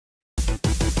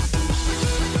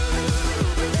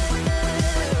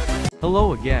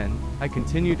Hello again, I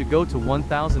continue to go to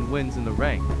 1000 wins in the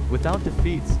rank, without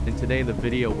defeats, and today the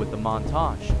video with the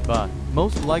montage, but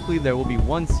most likely there will be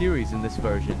one series in this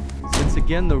version, since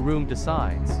again the room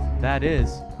decides, that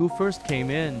is, who first came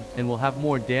in, and will have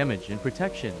more damage and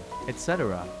protection,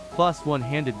 etc. Plus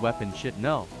one-handed weapon shit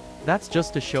no. That's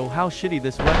just to show how shitty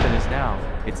this weapon is now,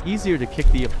 it's easier to kick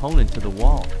the opponent to the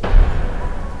wall.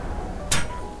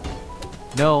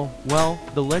 No, well,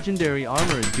 the legendary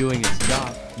armor is doing its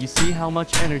job. You see how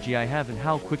much energy I have and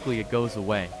how quickly it goes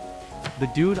away. The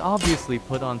dude obviously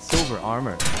put on silver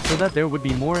armor, so that there would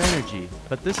be more energy,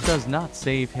 but this does not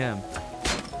save him.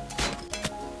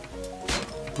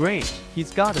 Great,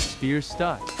 he's got a spear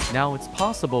stuck. Now it's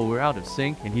possible we're out of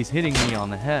sync and he's hitting me on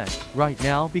the head right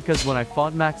now because when I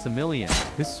fought Maximilian,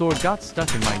 his sword got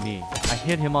stuck in my knee. I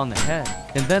hit him on the head,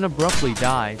 and then abruptly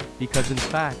died, because in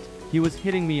fact, he was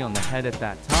hitting me on the head at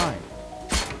that time.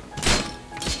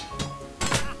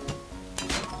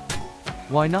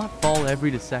 Why not fall every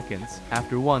 2 seconds,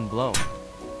 after one blow?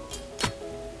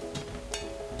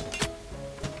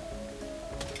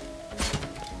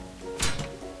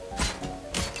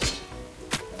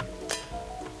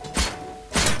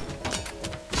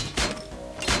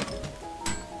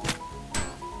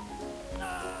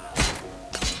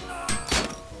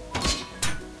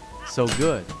 So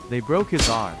good, they broke his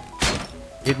arm.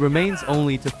 It remains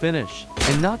only to finish,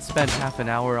 and not spend half an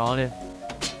hour on it.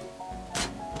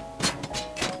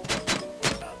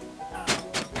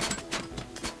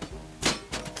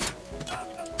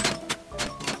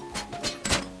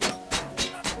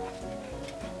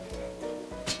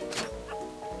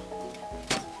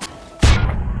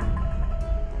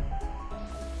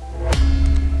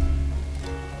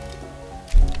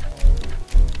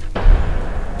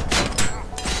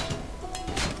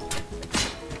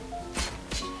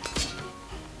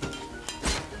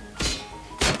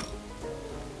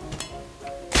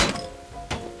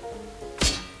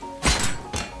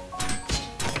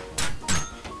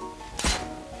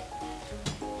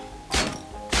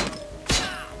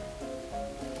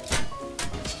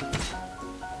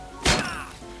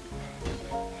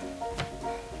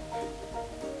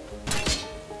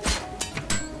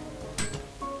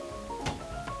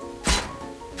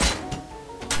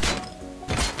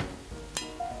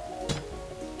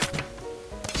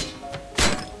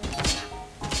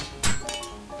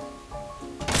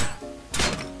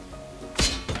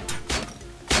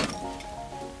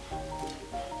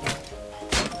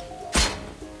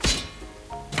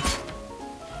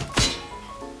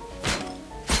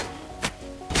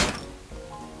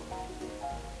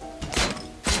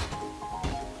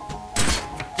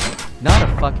 Not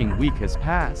a fucking week has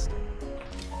passed.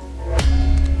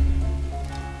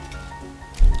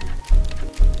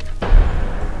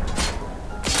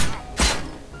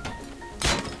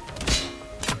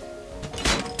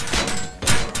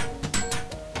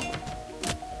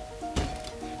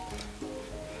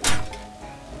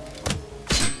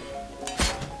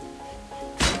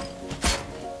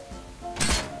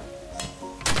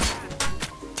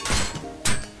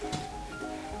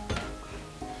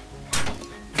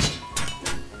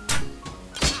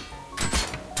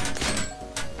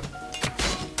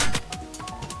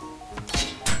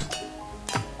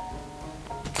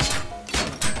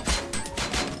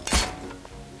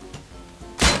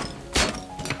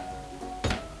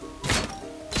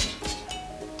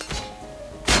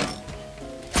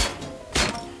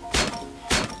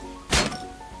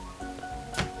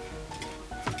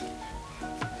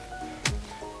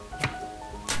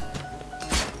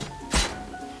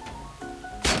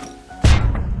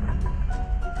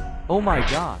 Oh my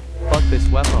god, fuck this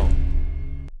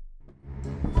weapon.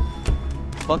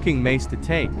 Fucking mace to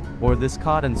take, or this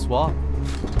cotton swab.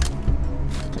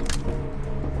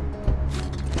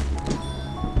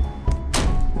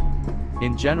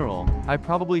 In general, I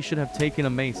probably should have taken a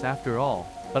mace after all,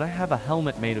 but I have a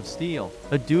helmet made of steel.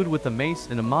 A dude with a mace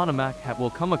and a monomac hat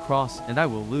will come across and I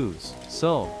will lose.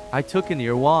 So, I took an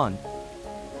ear wand.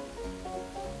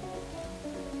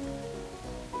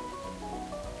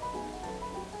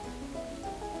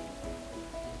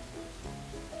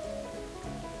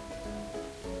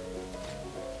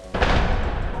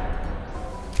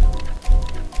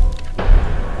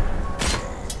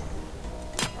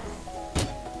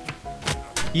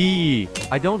 Eee,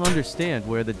 I don't understand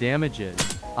where the damage is.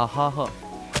 Ahaha.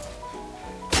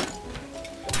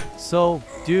 So,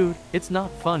 dude, it's not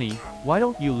funny. Why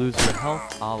don't you lose your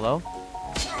health, Alo?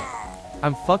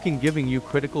 I'm fucking giving you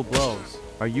critical blows.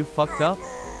 Are you fucked up?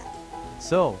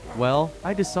 So, well,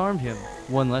 I disarmed him.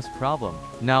 One less problem.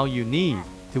 Now you need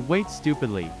to wait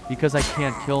stupidly, because I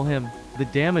can't kill him. The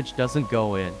damage doesn't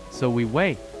go in, so we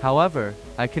wait. However,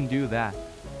 I can do that.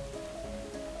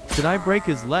 Should I break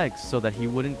his legs so that he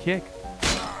wouldn't kick?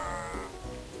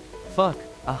 Fuck,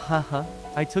 ahaha,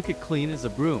 I took it clean as a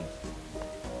broom.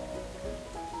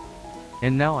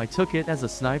 And now I took it as a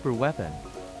sniper weapon.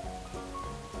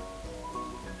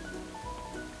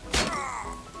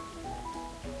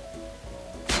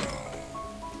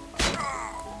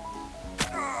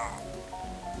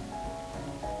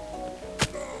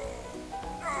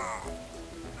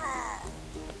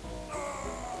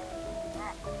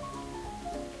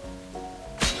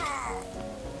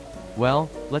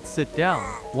 Well, let's sit down.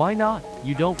 Why not?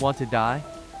 You don't want to die?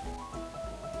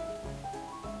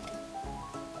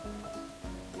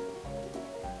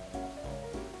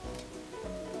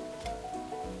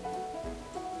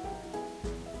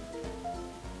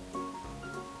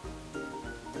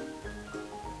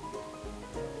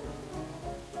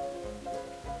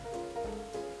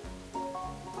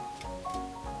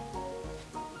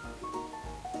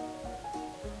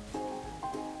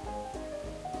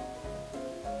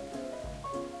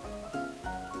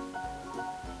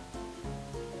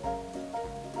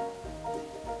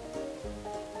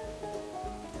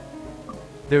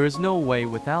 There is no way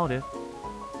without it.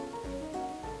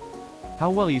 How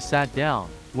well you sat down.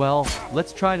 Well,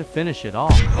 let's try to finish it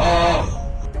off.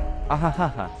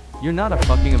 Ahahaha. You're not a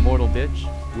fucking immortal bitch.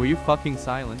 Were you fucking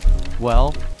silent?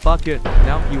 Well, fuck it.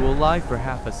 Now he will lie for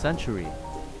half a century.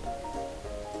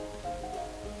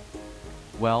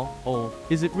 Well, oh,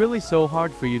 is it really so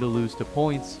hard for you to lose to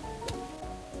points?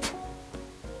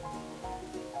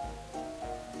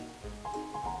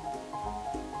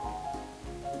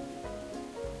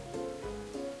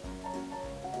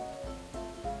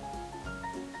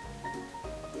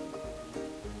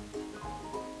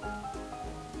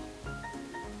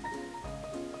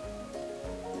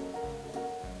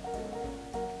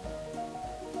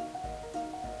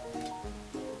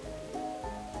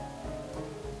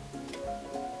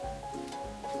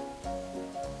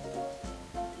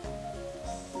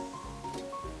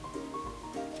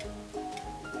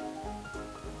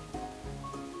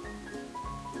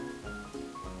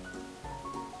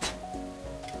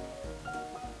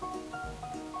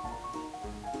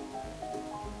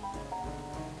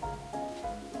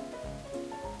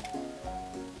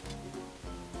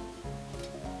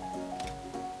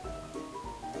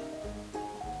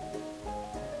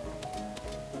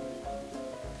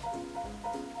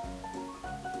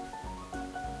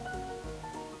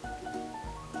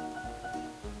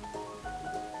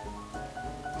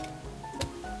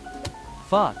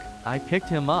 Fuck, I picked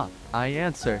him up. I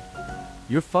answer.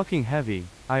 You're fucking heavy.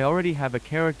 I already have a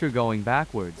character going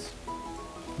backwards.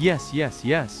 Yes, yes,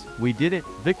 yes, we did it.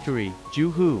 Victory,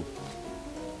 Juhu.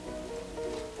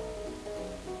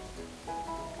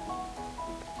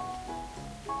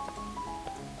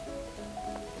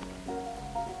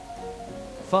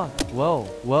 Fuck, whoa,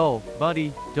 whoa,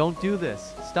 buddy, don't do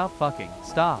this. Stop fucking,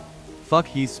 stop. Fuck,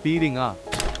 he's speeding up.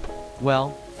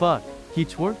 Well, fuck. He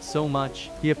twerked so much,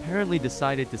 he apparently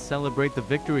decided to celebrate the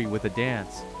victory with a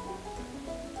dance.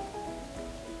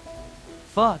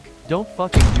 Fuck, don't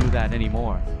fucking do that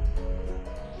anymore.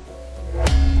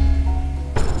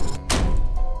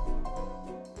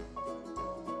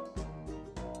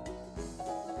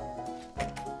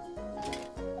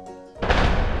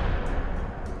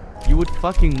 You would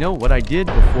fucking know what I did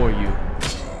before you.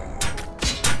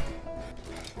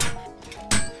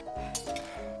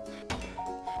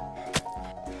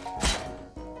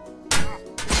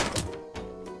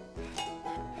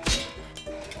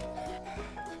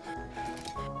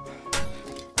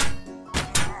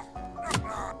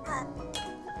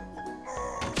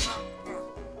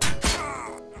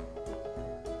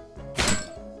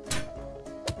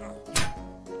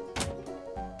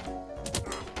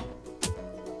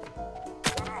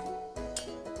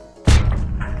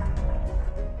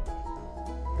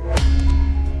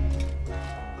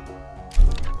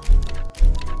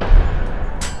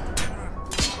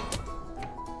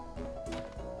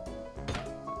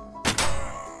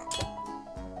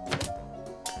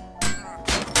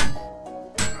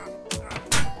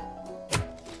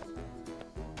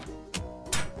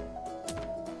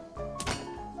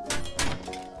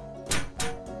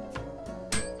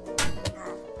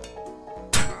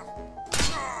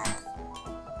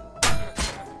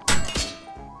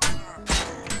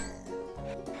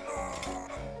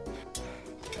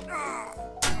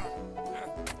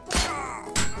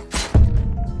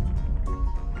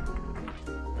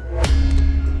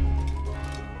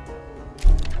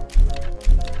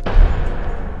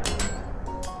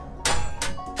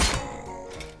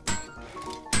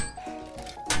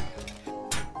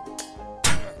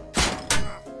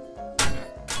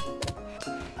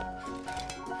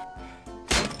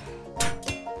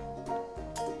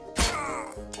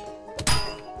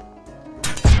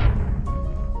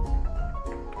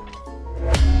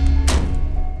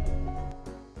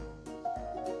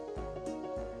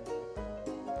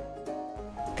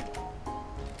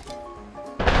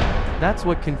 That's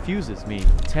what confuses me.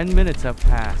 10 minutes have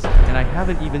passed, and I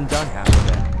haven't even done half of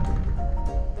it.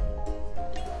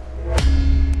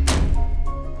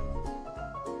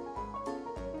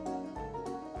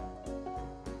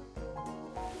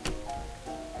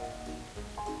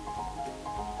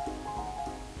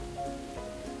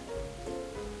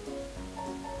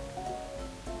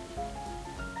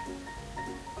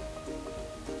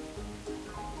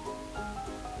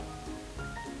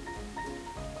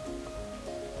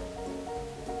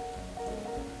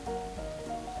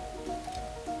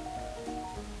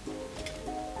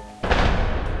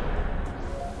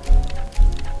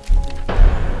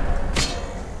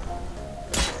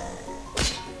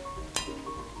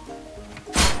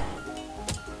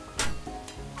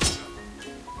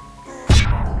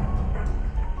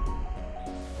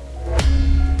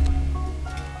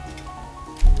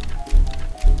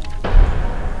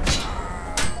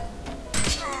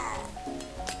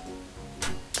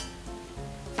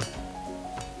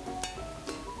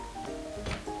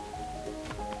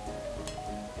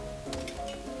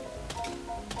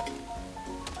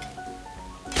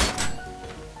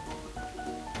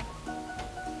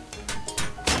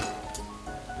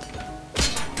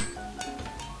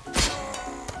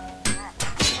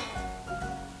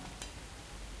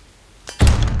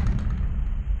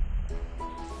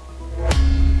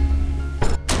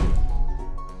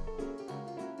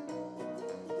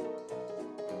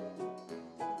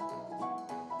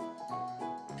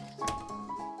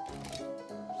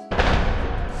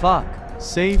 Fuck,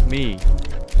 save me.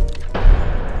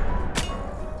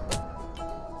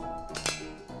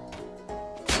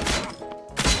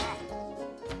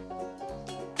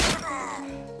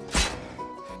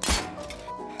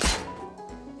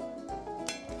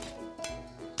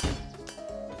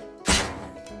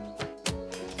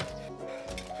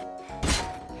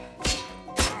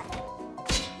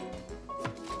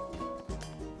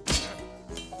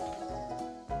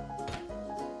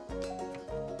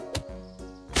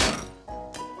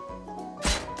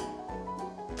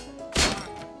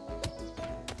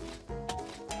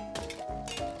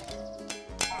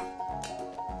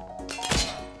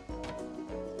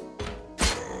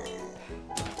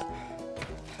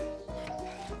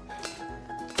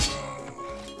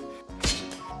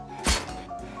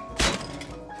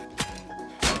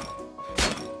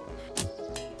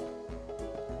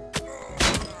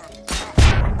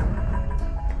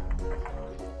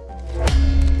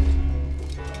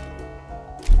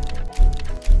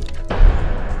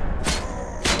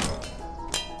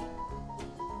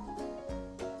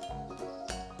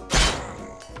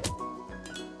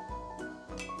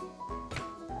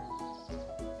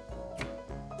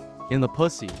 In the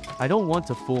pussy. I don't want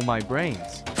to fool my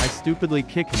brains. I stupidly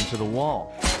kick him to the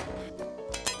wall.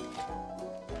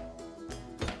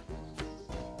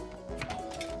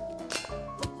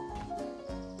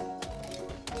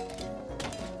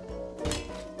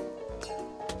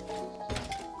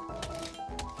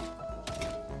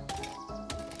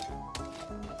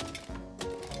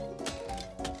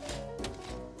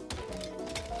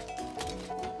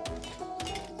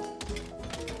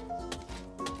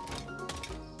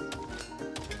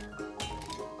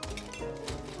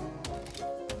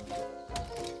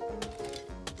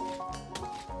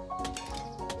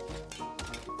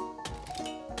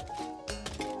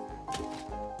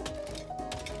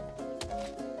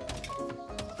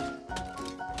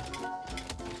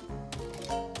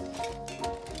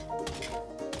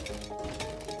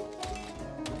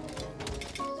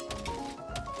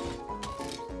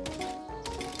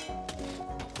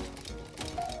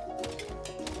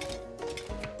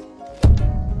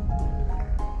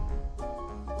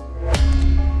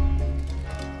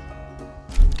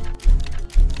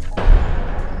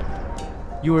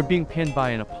 You are being pinned by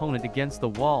an opponent against the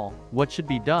wall. What should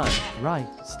be done? Right,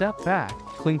 step back,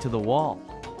 cling to the wall.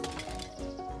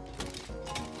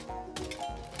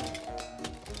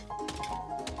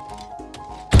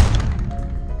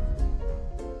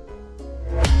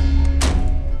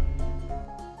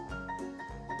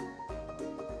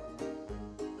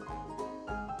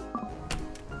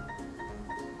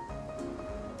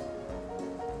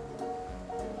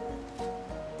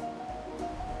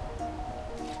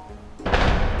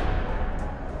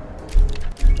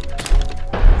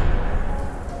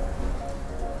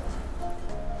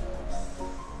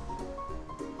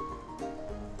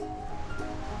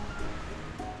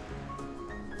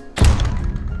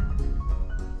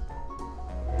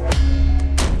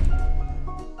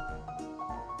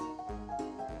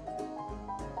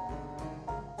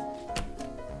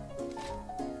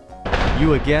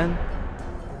 You again?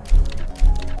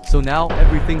 So now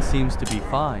everything seems to be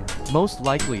fine. Most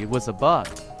likely it was a bug.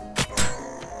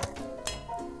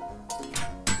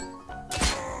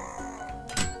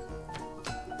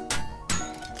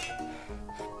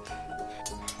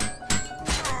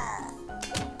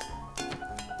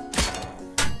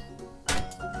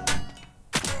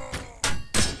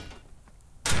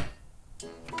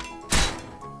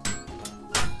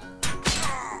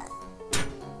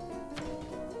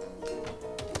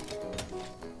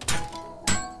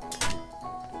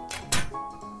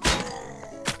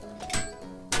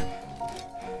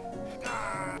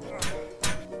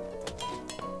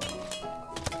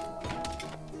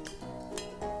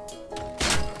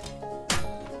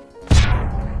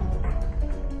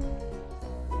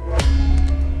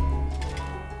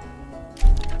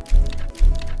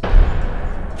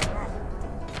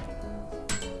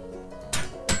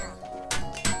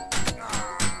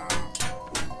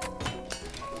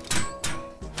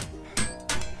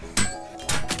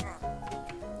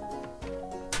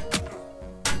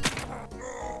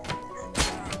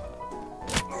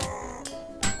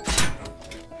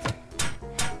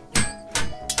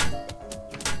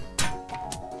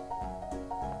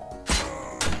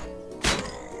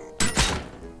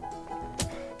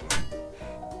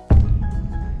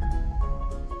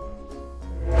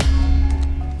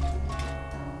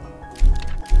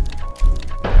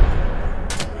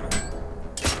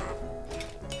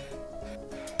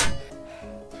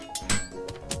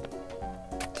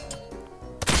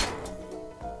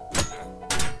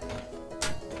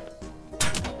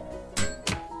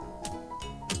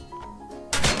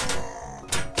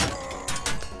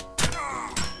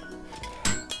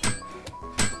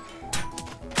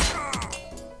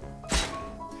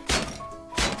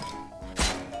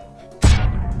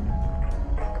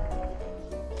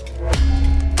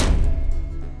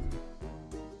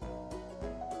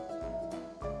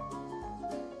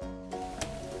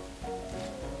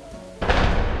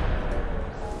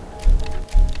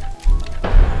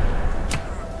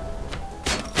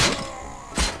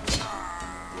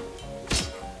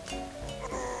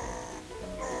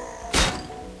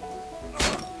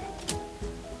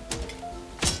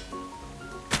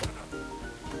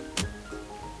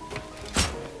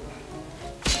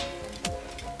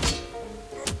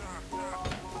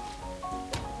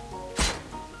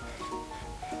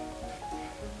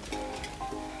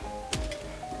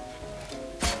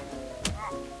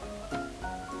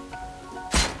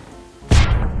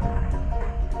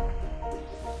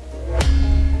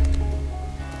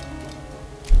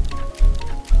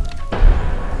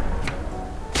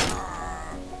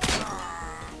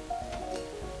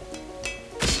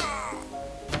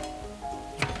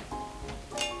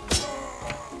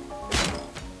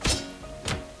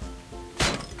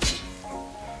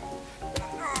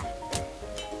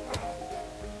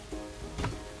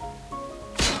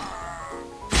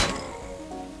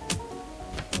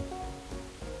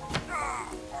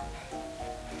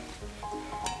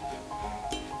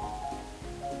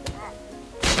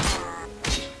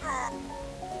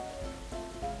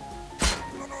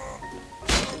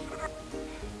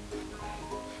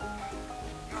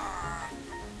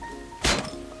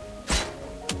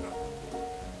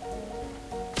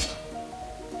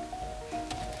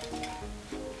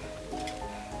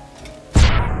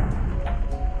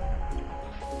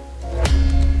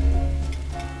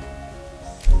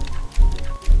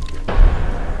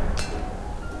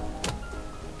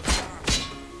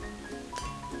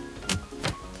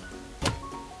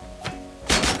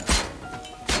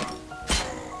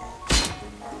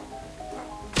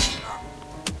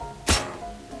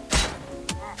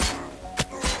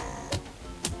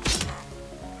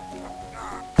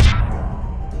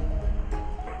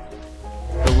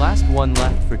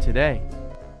 today.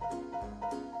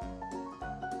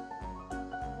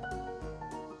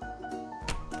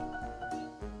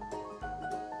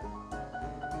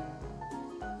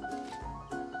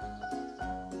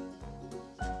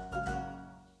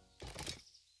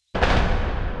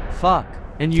 Fuck.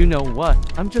 And you know what?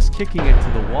 I'm just kicking it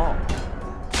to the wall.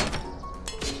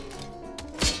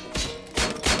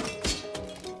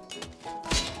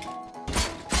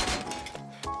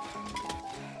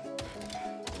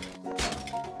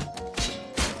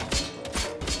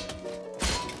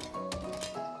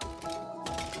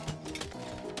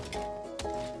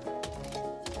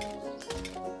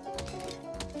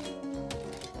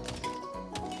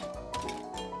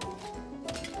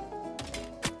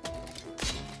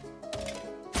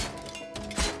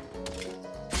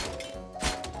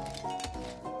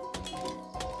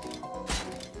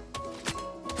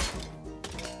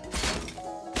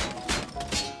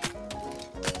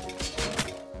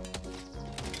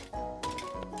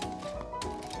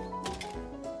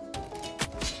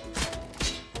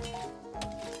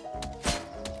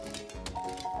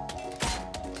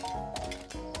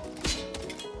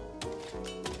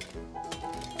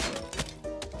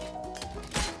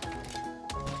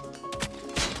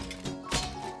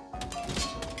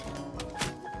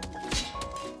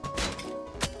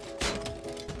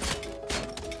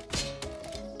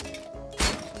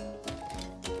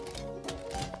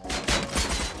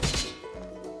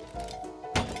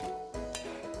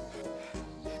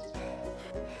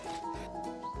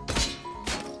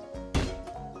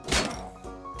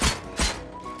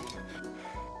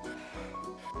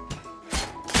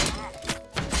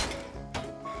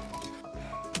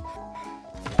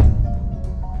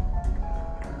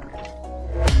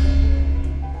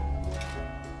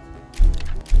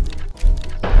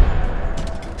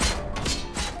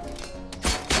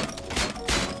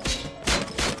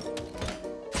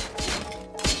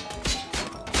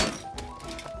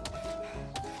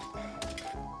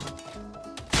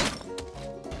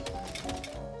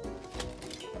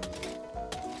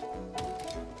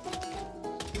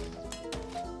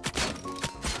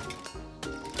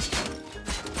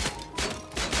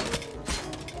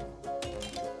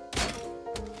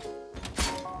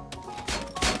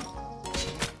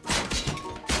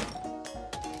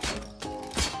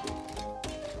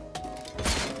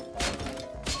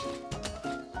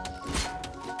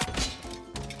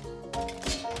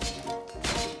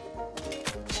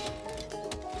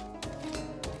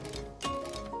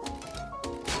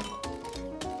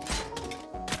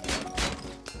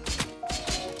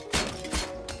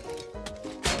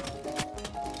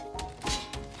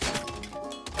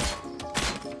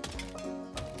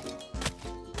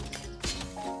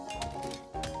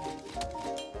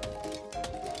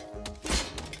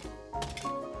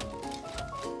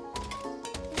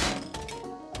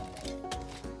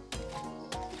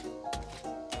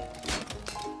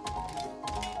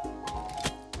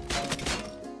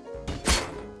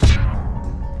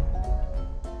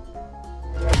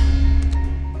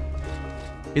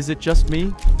 Is it just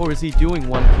me, or is he doing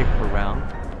one kick per round?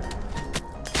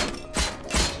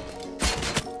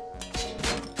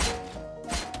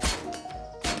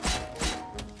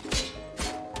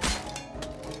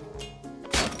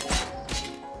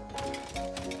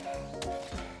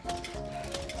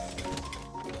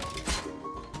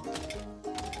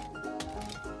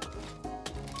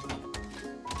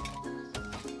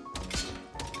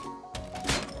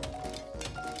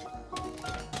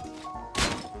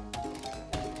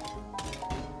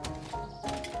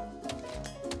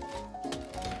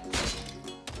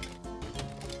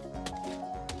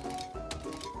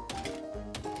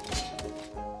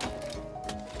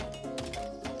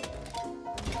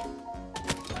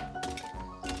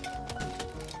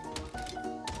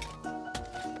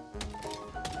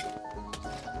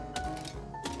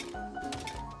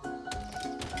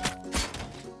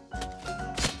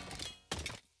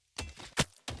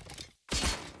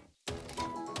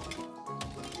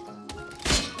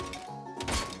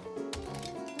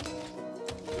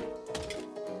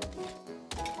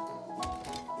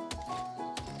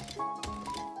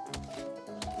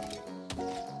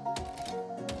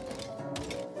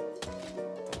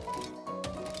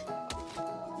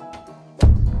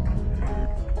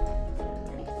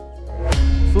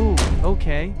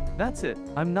 Okay, that's it.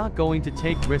 I'm not going to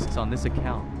take risks on this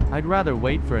account. I'd rather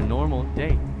wait for a normal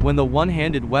day, when the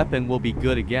one-handed weapon will be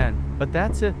good again. But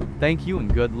that's it. Thank you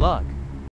and good luck.